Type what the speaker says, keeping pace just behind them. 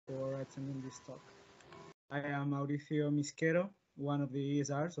attending this talk. I am Mauricio Misquero, one of the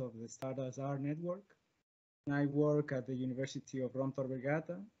ESRs of the Stardust-R network. And I work at the University of Rome Tor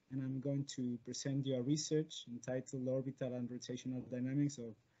Vergata, and I'm going to present you a research entitled Orbital and Rotational Dynamics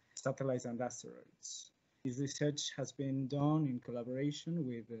of Satellites and Asteroids. This research has been done in collaboration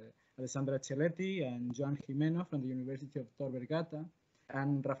with Alessandra Celletti and Joan Jimeno from the University of Tor Vergata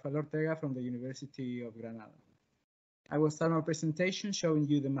and Rafael Ortega from the University of Granada. I will start my presentation showing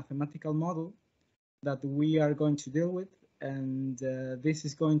you the mathematical model that we are going to deal with, and this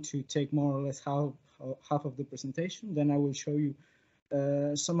is going to take more or less half of the presentation. Then I will show you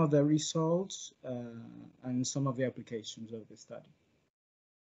some of the results and some of the applications of the study.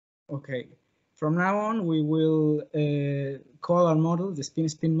 Okay, from now on we will call our model the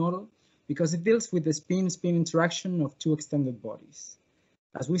spin-spin model because it deals with the spin-spin interaction of two extended bodies.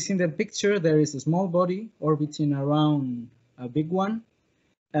 As we see in the picture, there is a small body orbiting around a big one,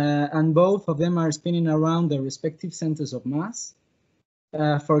 and both of them are spinning around their respective centers of mass.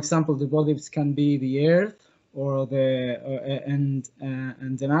 For example, the bodies can be the Earth or and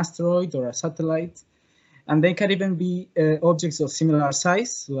an asteroid or a satellite, and they can even be objects of similar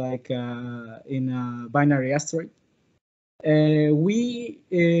size, like in a binary asteroid. We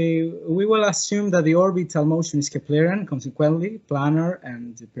will assume that the orbital motion is Keplerian, consequently planar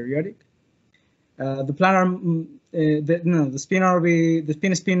and periodic. The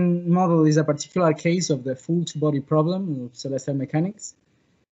spin-spin model is a particular case of the full two-body problem of celestial mechanics.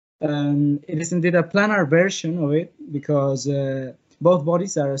 It is indeed a planar version of it because both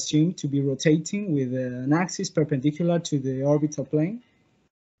bodies are assumed to be rotating with an axis perpendicular to the orbital plane.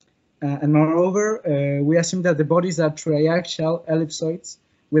 And moreover, we assume that the bodies are triaxial ellipsoids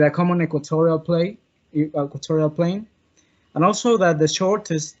with a common equatorial plane, and also that the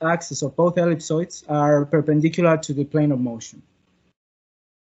shortest axes of both ellipsoids are perpendicular to the plane of motion.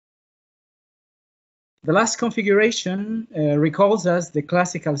 The last configuration recalls us the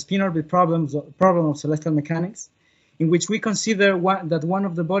classical spin-orbit problem of celestial mechanics, in which we consider that one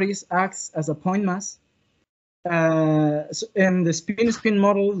of the bodies acts as a point mass. And the spin-spin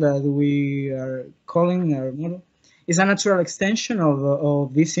model that we are calling our model is a natural extension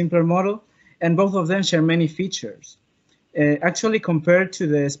of this simpler model, and both of them share many features. Actually, compared to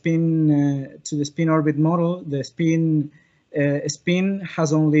the spin orbit model, the spin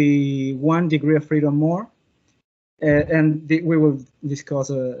has only 1 degree of freedom more, and we will discuss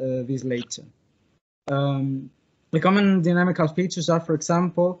this later. The common dynamical features are, for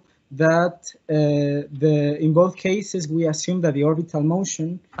example, that in both cases we assume that the orbital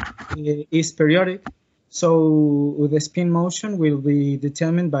motion is periodic, so the spin motion will be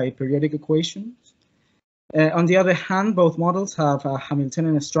determined by periodic equations. On the other hand, both models have a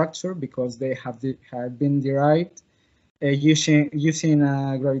Hamiltonian structure because they have been derived using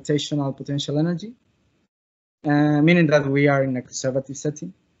a gravitational potential energy, meaning that we are in a conservative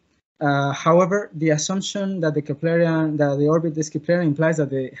setting. However, the assumption that the orbit is Keplerian implies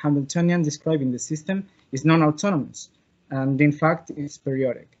that the Hamiltonian described in the system is non-autonomous, and in fact, it's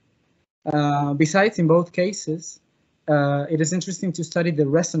periodic. Besides, in both cases, it is interesting to study the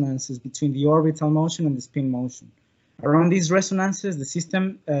resonances between the orbital motion and the spin motion. Around these resonances, the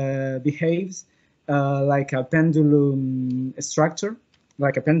system behaves like a pendulum structure,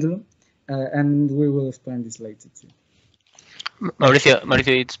 and we will explain this later too. Mauricio,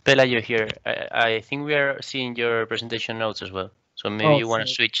 it's Pelayo here. I think we are seeing your presentation notes as well. So maybe you want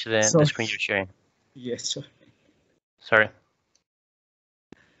to switch the screen you're sharing. Yes, sure. Sorry.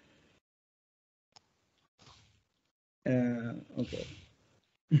 Okay.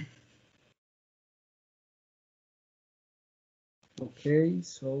 Okay,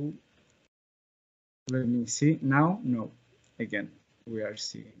 so let me see. Now, no. Again, we are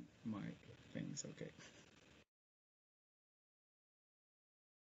seeing my things. Okay.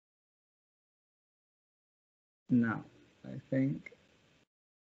 Now, I think,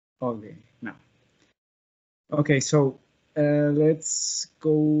 okay, now. Okay, so let's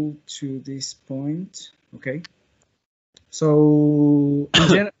go to this point, okay? So, no,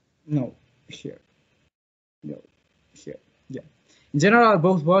 here, no, here, yeah. In general,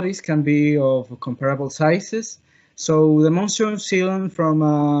 both bodies can be of comparable sizes. So the motion seen from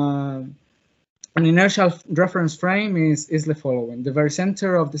an inertial reference frame is the following. The very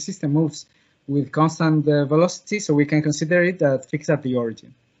center of the system moves with constant velocity, so we can consider it that fixed at the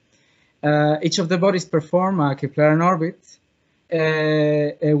origin. Each of the bodies perform a Keplerian orbit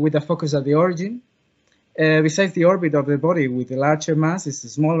with a focus at the origin. Besides, the orbit of the body with the larger mass is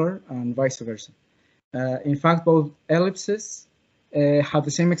smaller, and vice versa. In fact, both ellipses have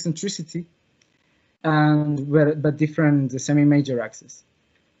the same eccentricity, but different semi-major axes.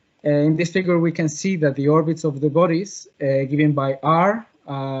 In this figure, we can see that the orbits of the bodies given by r,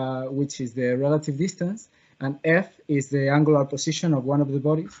 which is the relative distance, and f is the angular position of one of the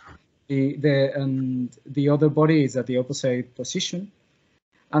bodies. The other body is at the opposite position.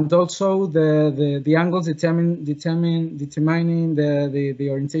 And also the angles determining the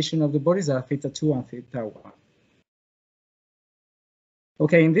orientation of the bodies are θ2 and θ1.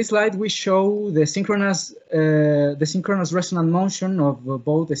 Okay, in this slide we show the synchronous resonant motion of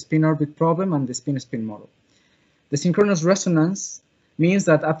both the spin-orbit problem and the spin-spin model. The synchronous resonance means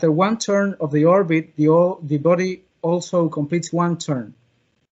that after one turn of the orbit, the body also completes one turn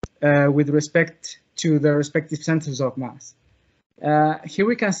with respect to the respective centers of mass. Here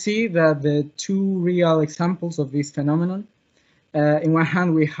we can see that the two real examples of this phenomenon. In one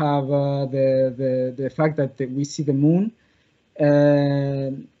hand, we have the fact that we see the moon,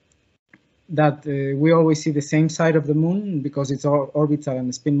 that we always see the same side of the moon because its orbital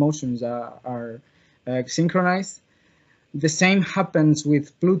and spin motions are synchronized. The same happens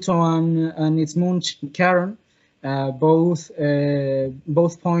with Pluto and its moon Charon. Both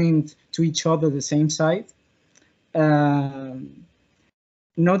point to each other the same side.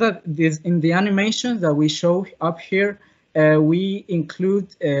 Note that in the animation that we show up here, we include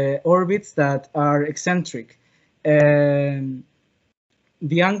orbits that are eccentric. The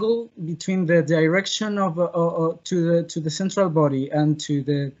angle between the direction of to the central body and to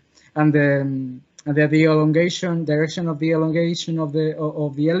the elongation direction of the elongation of the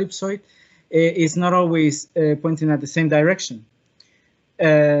ellipsoid is not always pointing at the same direction.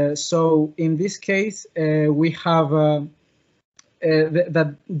 So in this case, we have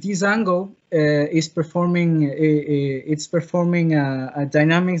that this angle is performing a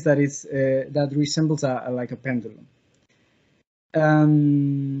dynamics that is that resembles like a pendulum.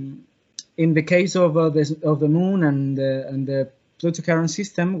 In the case of the moon and the Pluto-Charon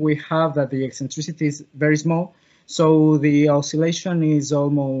system, we have that the eccentricity is very small, so the oscillation is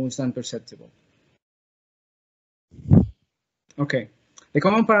almost imperceptible. Okay, the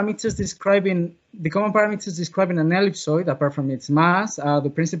common parameters describing an ellipsoid, apart from its mass, are the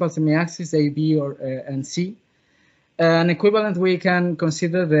principal semi-axis A, B, and C. An equivalent, we can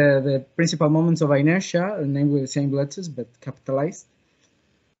consider the principal moments of inertia, named with the same letters but capitalized.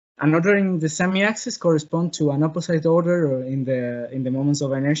 An order in the semi-axis corresponds to an opposite order in the moments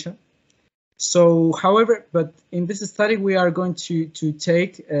of inertia. So, however, but in this study we are going to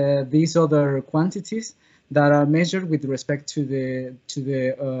take these other quantities that are measured with respect to the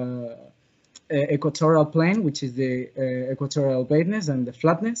equatorial plane, which is the equatorial vagueness and the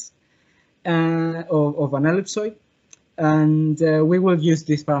flatness of an ellipsoid. And we will use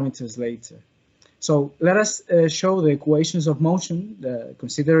these parameters later. So let us show the equations of motion,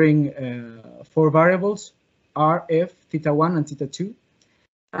 considering 4 variables, r, f, θ1, and θ2.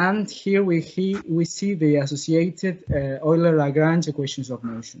 And here we see the associated Euler-Lagrange equations of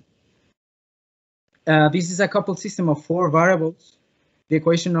motion. This is a coupled system of 4 variables. The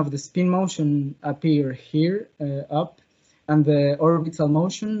equation of the spin motion appear here up, and the orbital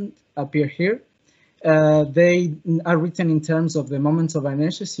motion appear here. They are written in terms of the moments of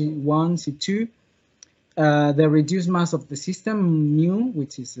inertia, C1, C2, the reduced mass of the system, mu,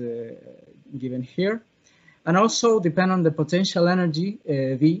 which is given here, and also depend on the potential energy,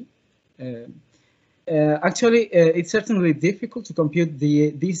 V. Actually, it's certainly difficult to compute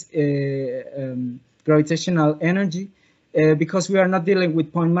this gravitational energy because we are not dealing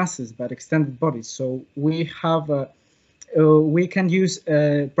with point masses, but extended bodies. So we have we can use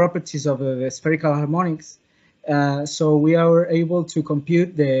properties of the spherical harmonics, so we are able to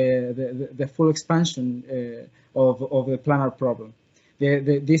compute the full expansion of the planar problem.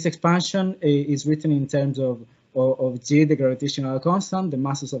 This expansion is written in terms of G, the gravitational constant, the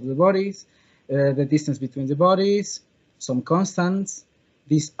masses of the bodies, the distance between the bodies, some constants.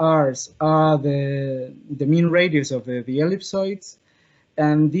 These R's are the mean radius of the ellipsoids,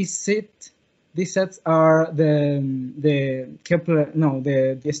 and these sets are the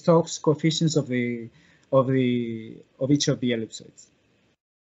Stokes coefficients of each of the ellipsoids.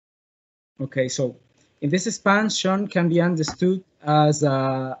 Okay, so in this expansion can be understood as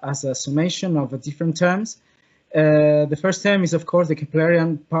a summation of different terms. The first term is of course the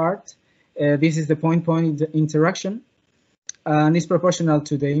Keplerian part. This is the point-point interaction, and is proportional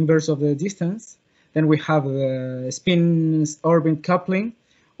to the inverse of the distance. Then we have the spin-orbit coupling,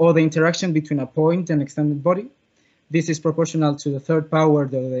 or the interaction between a point and extended body. This is proportional to the third power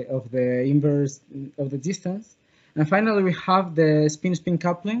of the inverse of the distance. And finally, we have the spin-spin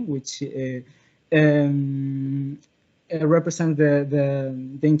coupling, which represents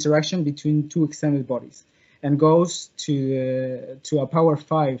the interaction between two extended bodies, and goes to a power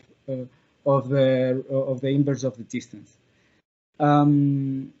 5 the inverse of the distance.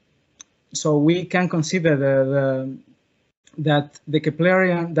 So we can consider that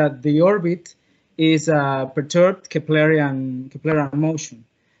the orbit is a perturbed Keplerian motion.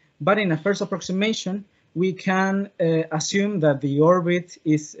 But in a first approximation, we can assume that the orbit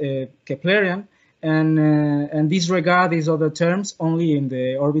is Keplerian and disregard these other terms only in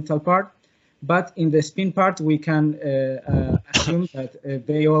the orbital part. But in the spin part, we can assume that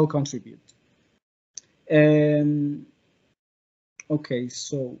they all contribute. Okay,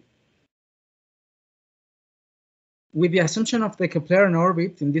 so with the assumption of the Keplerian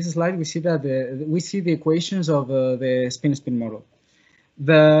orbit, in this slide, we see that the equations of the spin-spin model.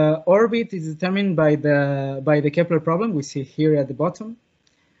 The orbit is determined by the Kepler problem we see here at the bottom.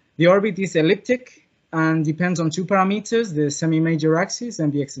 The orbit is elliptic and depends on two parameters, the semi-major axis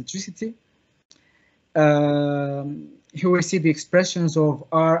and the eccentricity. Here we see the expressions of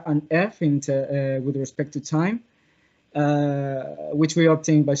R and F with respect to time, which we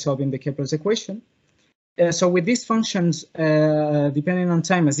obtained by solving the Kepler's equation. So with these functions, depending on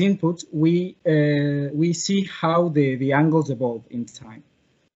time as input, we see how the angles evolve in time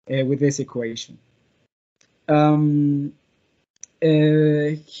with this equation.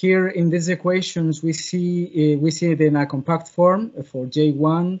 Here in these equations, we see it in a compact form for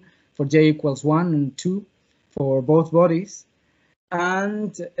J1, for J equals 1 and 2 for both bodies,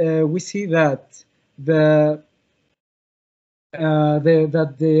 and we see that the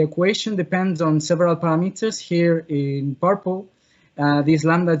equation depends on several parameters here in purple, this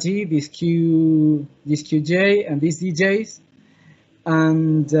lambda g, this qj, and these djs,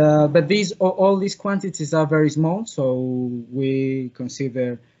 and but all these quantities are very small, so we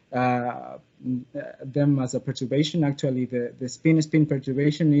consider them as a perturbation. Actually, the spin-spin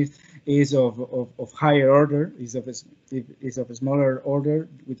perturbation is of higher order, is of a smaller order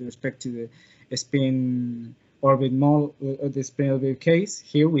with respect to the spin orbit model, the spin orbit case.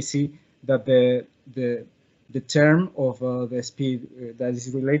 Here we see that the term of the speed that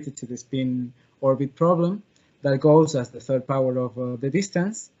is related to the spin orbit problem that goes as the third power of the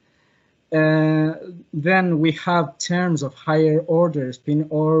distance. Then we have terms of higher order spin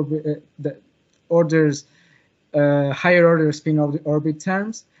orbit, higher order spin orbit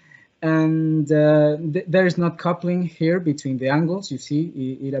terms, and there is not coupling here between the angles. You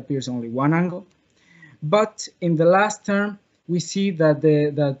see, it appears only one angle. But in the last term, we see that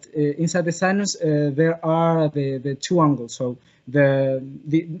inside the sinus there are the two angles. So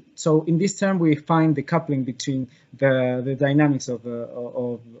so in this term we find the coupling between the dynamics of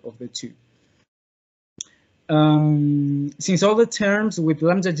the two. Since all the terms with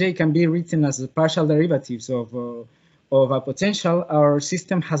lambda j can be written as the partial derivatives of a potential, our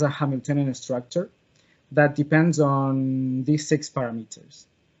system has a Hamiltonian structure that depends on these 6 parameters.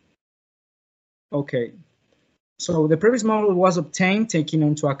 Okay, so the previous model was obtained taking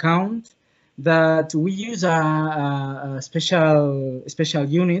into account that we use special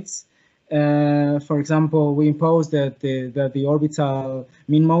units. For example, we impose that the orbital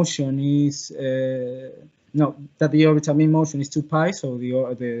mean motion is the orbital mean motion is 2 pi, so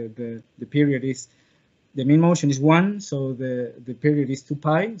the period is the mean motion is 1, so the period is 2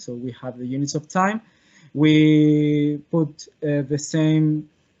 pi. So we have the units of time. We put the same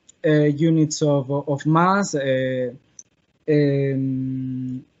units of mass,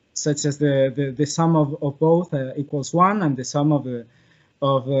 such as the sum of both equals 1, and the sum of the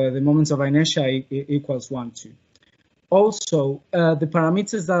moments of inertia equals 1 too. Also, the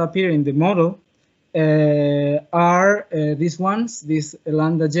parameters that appear in the model are these ones. This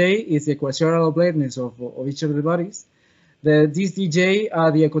lambda j is the equatorial oblateness of each of the bodies. These dj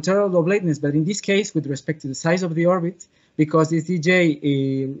are the equatorial oblateness, but in this case, with respect to the size of the orbit, because this dj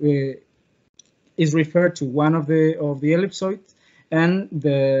is referred to one of the ellipsoids, and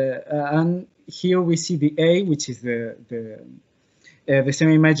here we see the a, which is the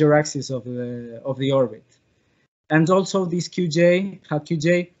semi-major axis of the orbit, and also this qj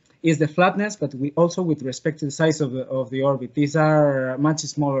is the flatness, but we also with respect to the size of the orbit. These are much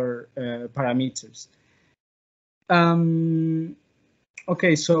smaller parameters.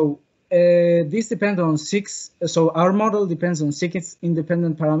 Okay, so this depends on 6. So our model depends on 6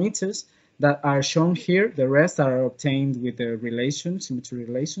 independent parameters that are shown here. The rest are obtained with the relations, symmetry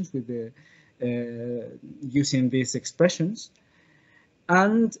relations, with the using these expressions.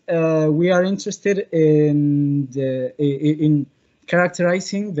 And we are interested in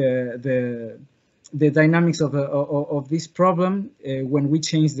characterizing the dynamics of this problem when we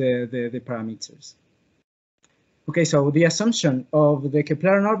change the parameters. Okay, so the assumption of the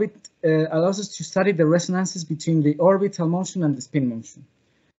Keplerian orbit allows us to study the resonances between the orbital motion and the spin motion.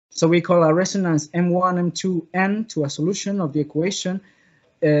 So we call a resonance M1, M2, N to a solution of the equation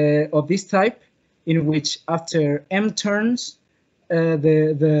of this type, in which after M turns,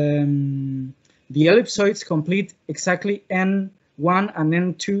 the ellipsoids complete exactly N1 and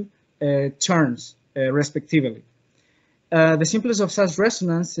N2 turns, respectively. The simplest of such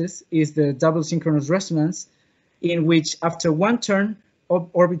resonances is the double synchronous resonance, in which after one turn,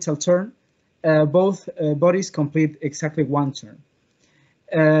 orbital turn, both bodies complete exactly one turn.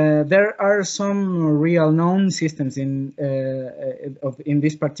 There are some real known systems in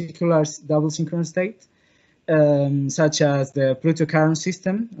this particular double synchronous state, such as the Pluto-Charon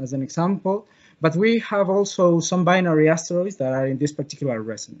system, as an example. But we have also some binary asteroids that are in this particular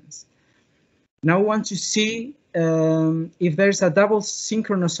resonance. Now we want to see if there's a double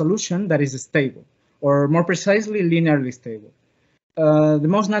synchronous solution that is stable, or more precisely, linearly stable. The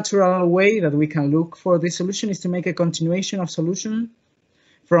most natural way that we can look for this solution is to make a continuation of solution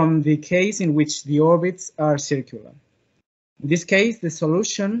from the case in which the orbits are circular. In this case, the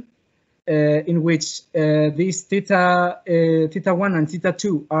solution in which these theta 1 and theta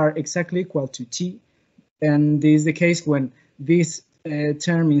 2 are exactly equal to t, and this is the case when this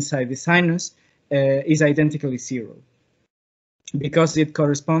term inside the sinus is identically 0, because it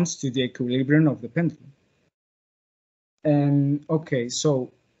corresponds to the equilibrium of the pendulum. Okay,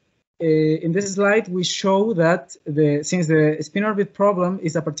 so in this slide we show that since the spin orbit problem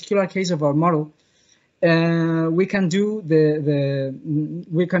is a particular case of our model, we can do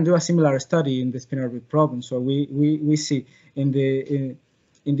a similar study in the spin orbit problem. So we see in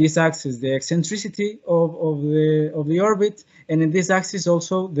this axis the eccentricity of the orbit, and in this axis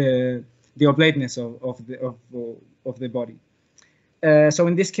also the oblateness of the body. So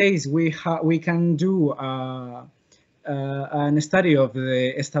in this case we can do a study of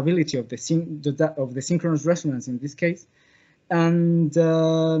the stability of the synchronous resonance in this case, and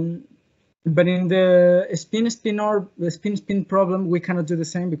but in the spin problem we cannot do the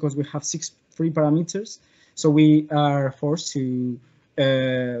same, because we have 6 free parameters. So we are forced to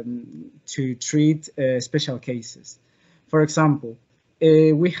treat special cases. For example,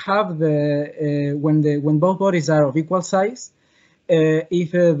 we have when both bodies are of equal size,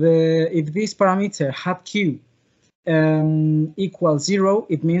 if this parameter hat q equals 0,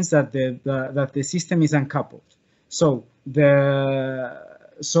 it means that the system is uncoupled. So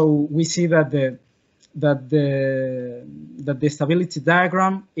we see that the stability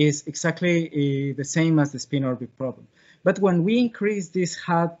diagram is exactly the same as the spin orbit problem. But when we increase this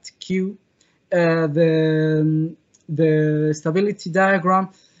hat q, the stability diagram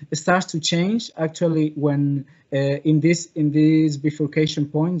starts to change. Actually, when in this bifurcation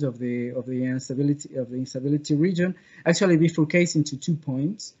point of the instability region, actually bifurcates into 2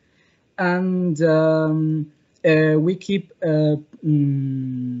 points, and we keep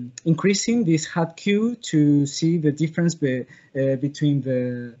increasing this hat q to see the difference between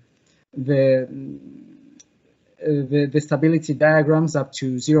the stability diagrams up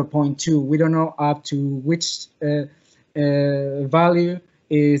to 0.2. We don't know up to which value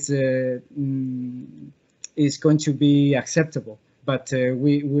is going to be acceptable, but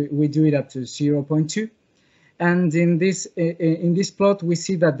we do it up to 0.2. And in this plot, we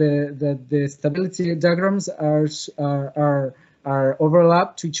see that the stability diagrams are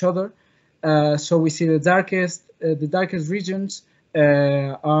overlapped to each other. So we see the darkest regions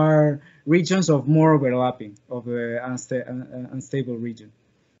are regions of more overlapping of the unstable region.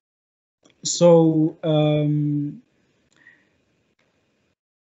 So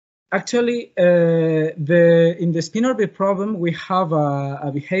actually, in the spin orbit problem, we have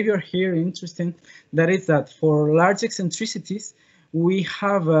a behavior here interesting. That is that for large eccentricities, we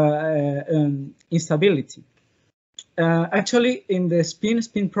have instability. Actually, in the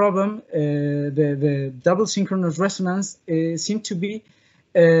spin problem, the double synchronous resonance seems to be.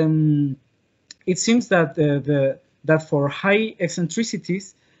 It seems that that for high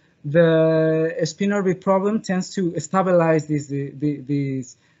eccentricities, the spin orbit problem tends to stabilize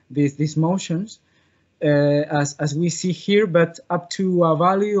these motions, as we see here, but up to a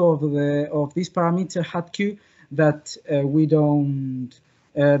value of this parameter hat q that we don't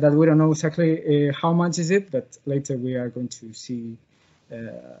know exactly how much is it, but later we are going to see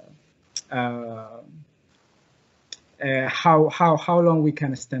how long we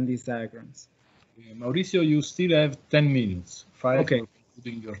can extend these diagrams. Mauricio, you still have 10 minutes, 5 okay. for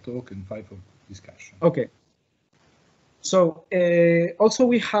concluding your talk and 5 for discussion. Okay. So also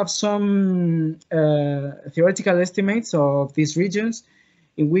we have some theoretical estimates of these regions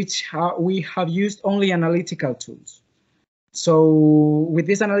in which we have used only analytical tools. So with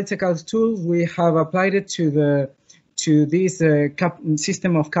these analytical tools, we have applied it to to this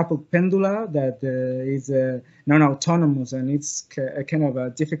system of coupled pendula that is non-autonomous, and it's a kind of a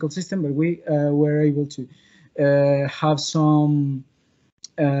difficult system, but we were able to have some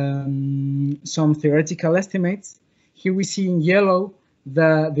theoretical estimates. Here we see in yellow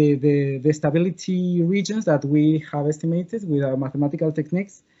the stability regions that we have estimated with our mathematical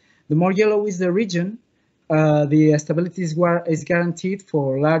techniques. The more yellow is the region, the stability is guaranteed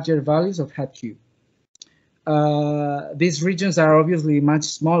for larger values of hat Q. These regions are obviously much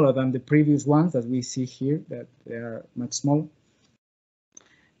smaller than the previous ones that we see here, that they are much smaller.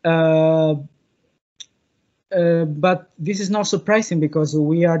 But this is not surprising because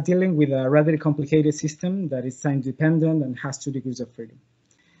we are dealing with a rather complicated system that is time dependent and has 2 degrees of freedom.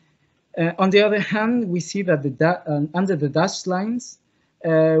 On the other hand, we see that under the dashed lines,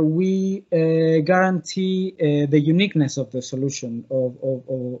 we guarantee the uniqueness of the solution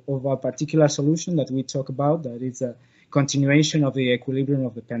of a particular solution that we talk about, that is a continuation of the equilibrium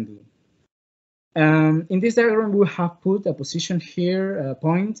of the pendulum. In this diagram, we have put a position here, a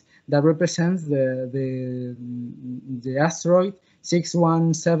point that represents the asteroid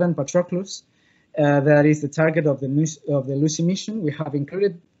 617 Patroclus. That is the target of the Lucy mission. We have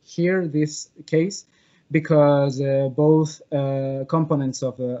included here this case because both components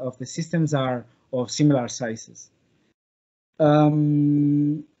of the systems are of similar sizes.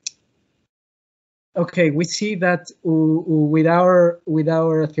 Okay, we see that with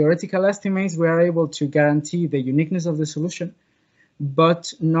our theoretical estimates, we are able to guarantee the uniqueness of the solution,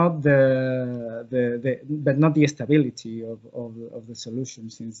 but not the stability of the solution,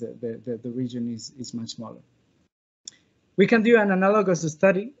 since the region is much smaller. We can do an analogous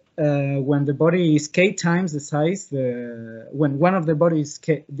study when the body is k times the size. When one of the bodies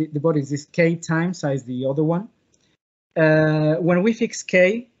is k times size the other one. When we fix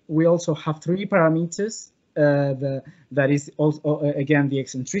k, we also have 3 parameters. That is also again the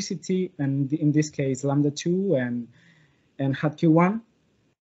eccentricity, and in this case lambda2 and hat q1.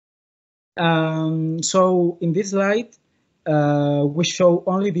 So in this slide, we show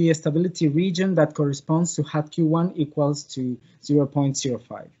only the stability region that corresponds to hat q1 equals to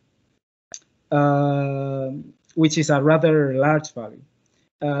 0.05, which is a rather large value.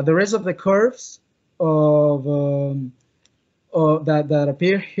 The rest of the curves that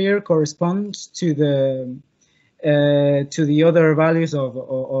appear here corresponds to the other values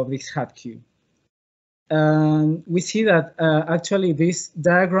of this hat Q. We see that actually these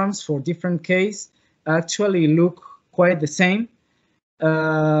diagrams for different cases actually look quite the same.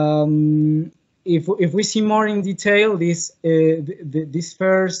 If we see more in detail, this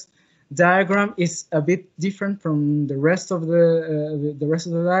first diagram is a bit different from the rest of the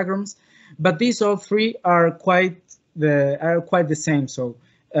diagrams, but these all 3 are quite the same. So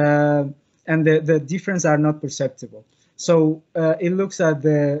and the difference are not perceptible. So it looks at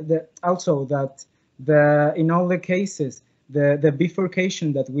also that in all the cases the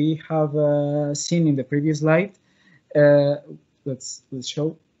bifurcation that we have seen in the previous slide. Let's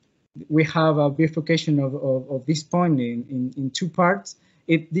show. We have a bifurcation of this point in 2 parts.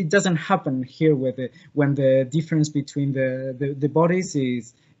 It doesn't happen here when the difference between the bodies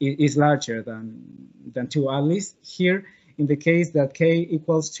is larger than 2. At least here, in the case that k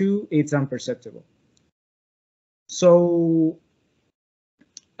equals 2, it's imperceptible. So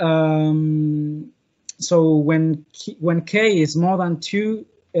so when k is more than 2,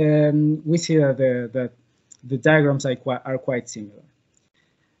 we see that the diagrams are quite similar.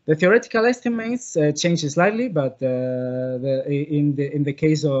 The theoretical estimates change slightly, but in the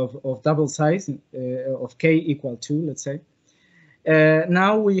case of double size of k equal 2, let's say.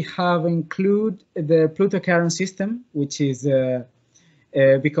 Now we have included the Pluto-Charon system, which is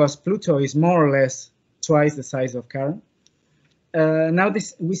because Pluto is more or less twice the size of Charon. Now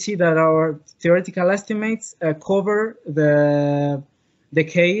we see that our theoretical estimates cover the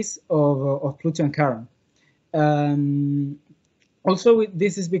case of Pluto and Charon. Also,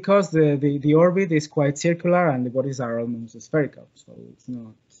 this is because the orbit is quite circular and the bodies are almost spherical, so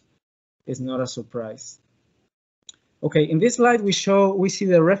it's not a surprise. Okay, in this slide we see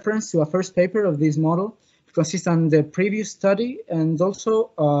the reference to a first paper of this model. It consists on the previous study and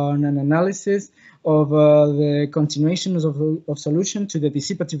also on an analysis of the continuations of solution to the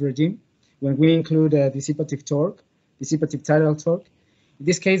dissipative regime when we include dissipative tidal torque. In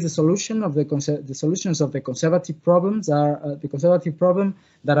this case, the solutions of the conservative problems are the conservative problem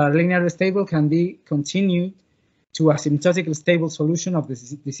that are linearly stable can be continued to asymptotically stable solution of the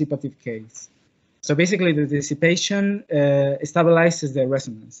dissipative case. So basically, the dissipation stabilizes the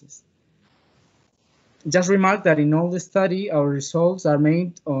resonances. just remark that in all the study, our results are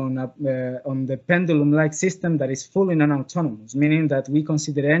made on the pendulum-like system that is fully non-autonomous, meaning that we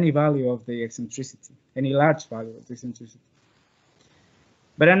consider any value of the eccentricity, any large value of the eccentricity.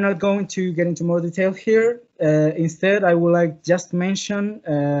 But I'm not going to get into more detail here. Instead, I would like just mention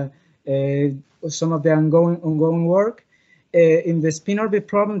some of the ongoing work. In the spin orbit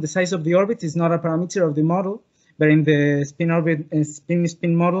problem, the size of the orbit is not a parameter of the model, but in the spin orbit and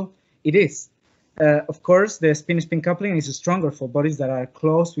spin model, it is. Of course, the spin-spin coupling is stronger for bodies that are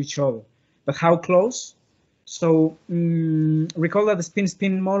close to each other. But how close? So recall that the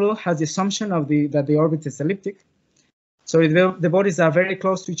spin-spin model has the assumption that the orbit is elliptic. So if the bodies are very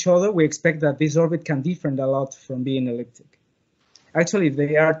close to each other, we expect that this orbit can differ a lot from being elliptic. Actually, if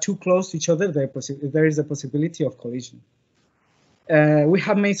they are too close to each other, there is a possibility of collision. We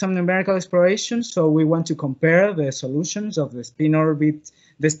have made some numerical explorations, so we want to compare the solutions of the spin orbit,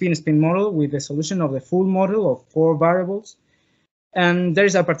 the spin-spin model with the solution of the full model of 4 variables. And there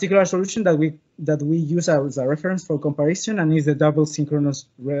is a particular solution that we use as a reference for comparison, and is the double synchronous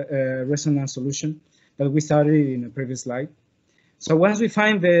resonance solution that we studied in a previous slide. So once we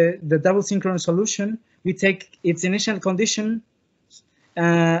find the double synchronous solution, we take its initial condition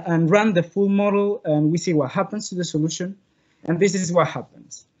and run the full model, and we see what happens to the solution. And this is what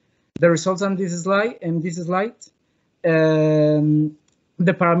happens. The results on this slide, the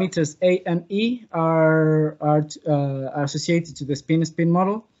parameters A and E are associated to the spin-spin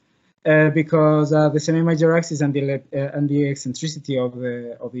model because the semi-major axis and the eccentricity of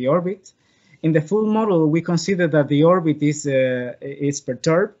the orbit. In the full model, we consider that the orbit is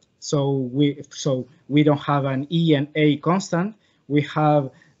perturbed, so we don't have an E and A constant. We have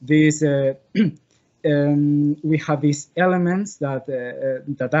this. We have these elements that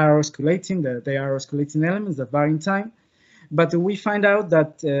are oscillating. They are oscillating elements that vary in time, but we find out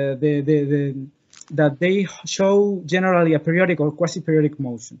that that they show generally a periodic or quasi-periodic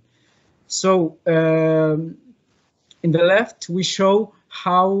motion. So in the left, we show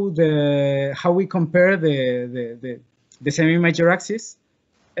how we compare the semi-major axis,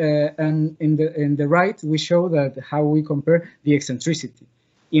 and in the right, we show that how we compare the eccentricity.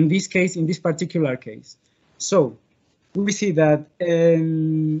 In this case, in this particular case. So we see that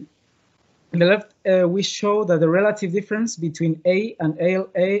in the left, we show that the relative difference between A and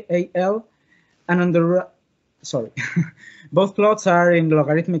AL, and on the right, sorry, both plots are in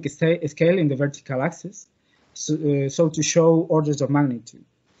logarithmic scale in the vertical axis, so to show orders of magnitude.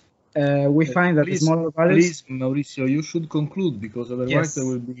 We find that the smaller values. Please, Mauricio, you should conclude, because otherwise there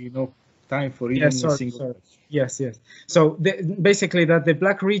will be no time for even a single question. Yes. So basically that the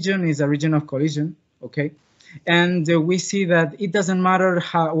black region is a region of collision, okay? And we see that it doesn't matter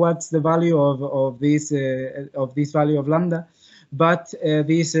what's the value of this value of lambda, but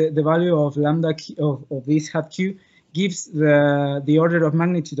the value of lambda of this hat q gives the order of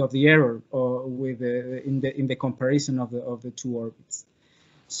magnitude of the error in the comparison of the 2 orbits.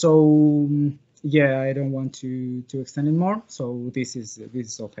 So yeah, I don't want to extend it more. So this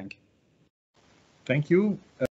is all. Thank you. Thank you.